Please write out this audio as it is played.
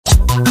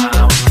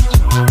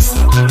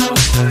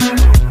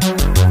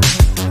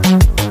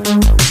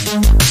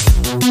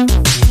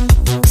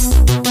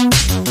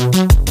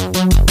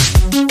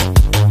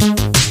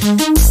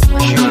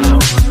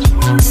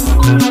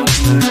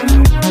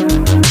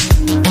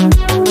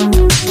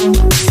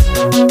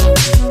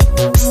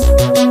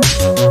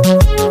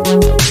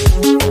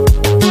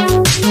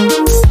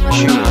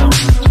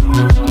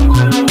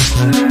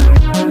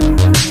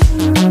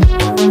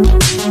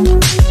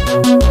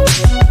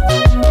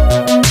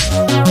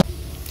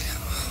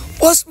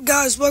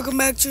guys, welcome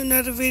back to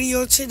another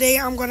video. Today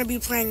I'm going to be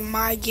playing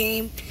my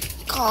game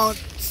called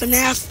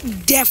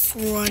FNAF Death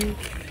Run.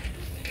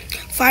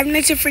 Five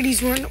Nights at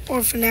Freddy's Run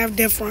or FNAF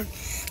Death Run.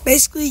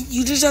 Basically,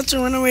 you just have to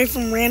run away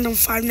from random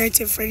Five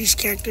Nights at Freddy's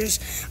characters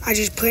I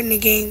just put in the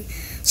game.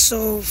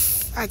 So,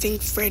 I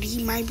think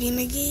Freddy might be in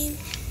the game.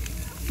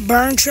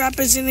 Burn Trap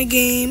is in the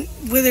game.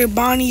 Wither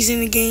Bonnie's in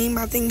the game.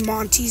 I think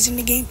Monty's in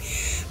the game.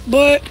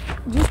 But,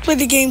 just play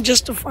the game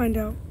just to find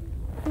out.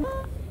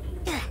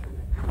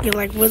 You're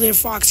like Wither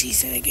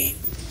Foxy's in the game.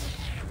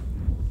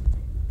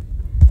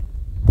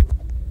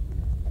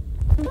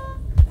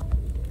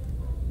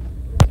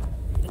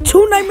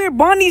 Two Nightmare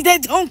Bonnies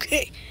that don't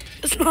care.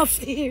 That's not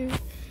fair.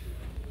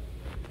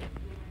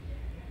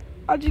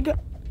 I just got...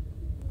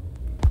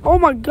 Oh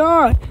my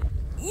god.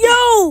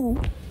 Yo!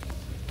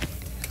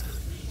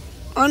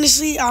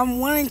 Honestly, I'm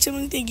wanting to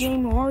make the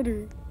game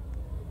harder.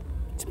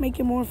 To make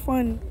it more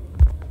fun.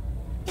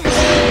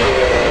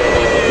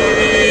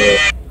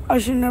 I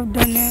shouldn't have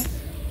done that.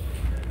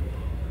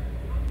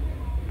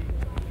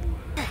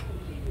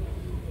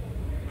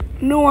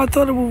 No, I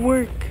thought it would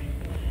work.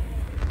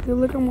 Good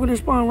look, I'm gonna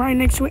spawn right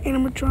next to an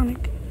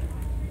animatronic.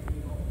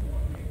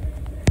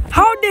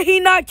 How did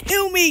he not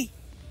kill me?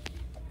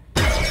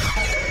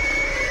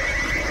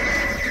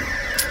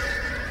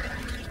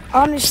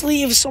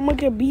 Honestly, if someone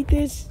could beat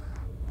this,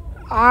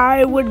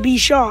 I would be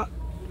shocked.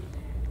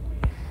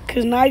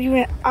 Cause not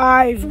even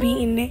I've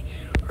beaten it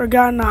or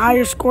gotten a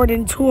higher score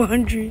than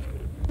 200.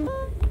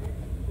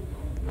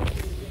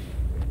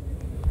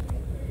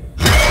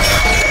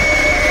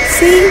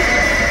 See?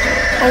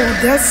 Oh,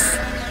 that's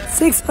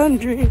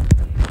 600.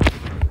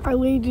 I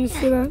literally just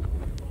said that.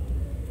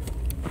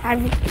 I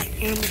have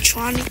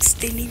animatronics,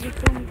 they need to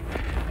kill me.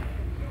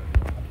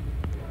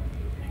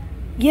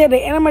 Yeah, the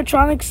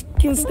animatronics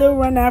can still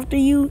run after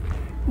you,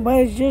 but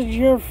it's just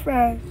you're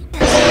fast.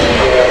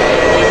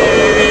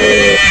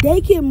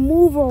 They can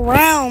move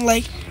around,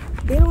 like,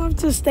 they don't have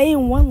to stay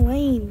in one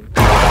lane.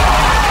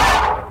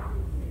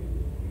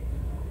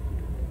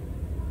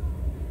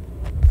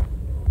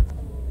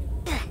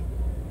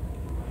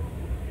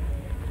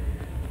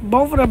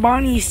 Both of the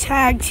Bonnies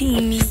tag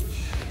team me.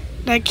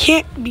 That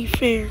can't be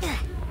fair.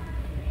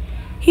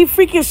 He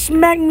freaking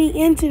smacked me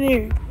into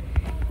there.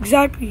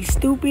 Exactly,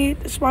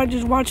 stupid. That's why I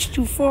just watched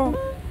you fall.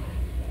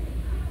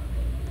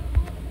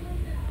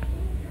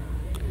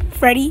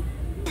 Freddy?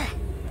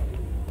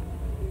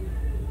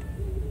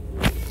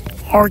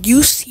 Are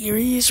you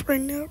serious right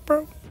now,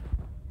 bro?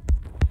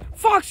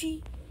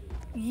 Foxy!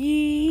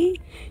 Yee!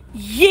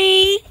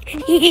 Yee!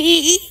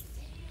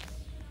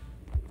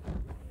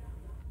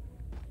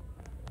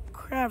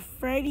 Crap,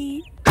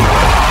 Freddy.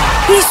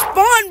 He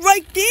spawned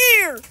right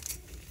there!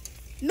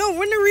 No,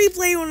 run the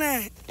replay on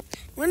that.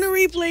 Run the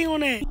replay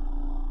on that.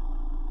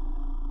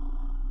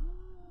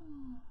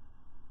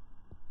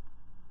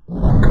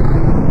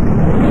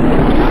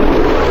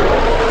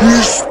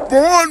 He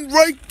spawned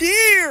right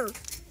there!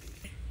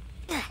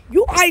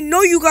 I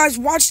know you guys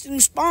watched him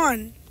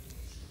spawn.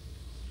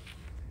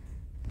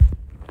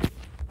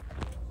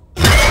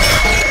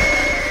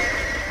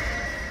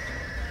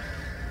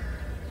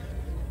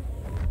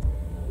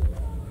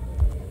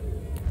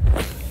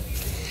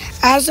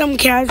 As I'm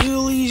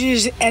casually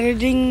just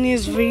editing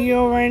this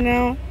video right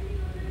now,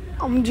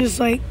 I'm just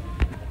like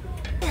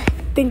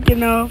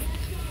thinking of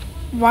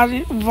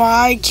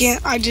why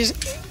can't I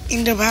just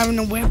end up having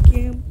a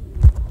webcam?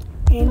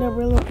 End up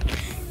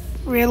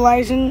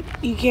realizing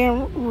you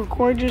can't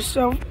record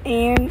yourself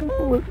and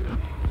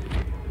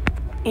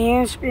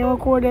screen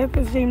record at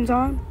the same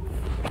time.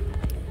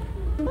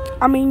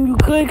 I mean, you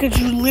could because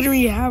you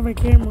literally have a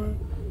camera.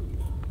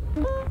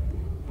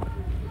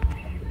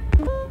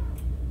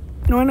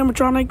 No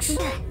animatronics.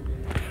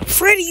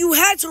 Freddy, you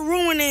had to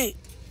ruin it.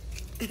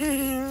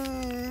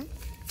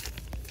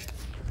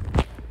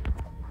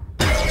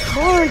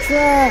 Burn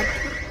Trap.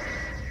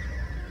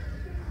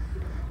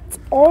 It's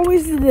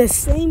always the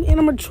same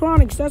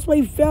animatronics. That's why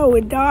he fell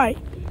and died.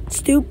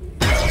 Stupid.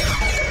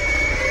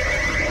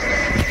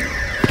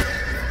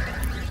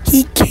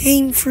 He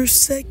came for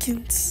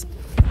seconds.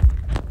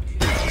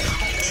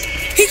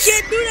 He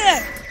can't do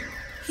that.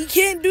 He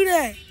can't do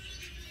that.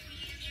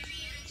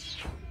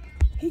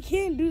 He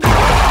can't do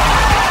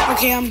that.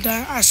 Okay, I'm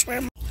done. I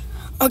swear.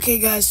 Okay,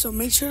 guys, so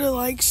make sure to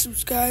like,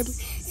 subscribe, and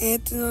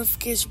hit the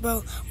notification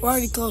bell. We're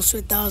already close to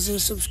 1,000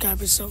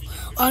 subscribers, so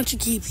why don't you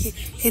keep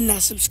hitting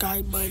that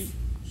subscribe button?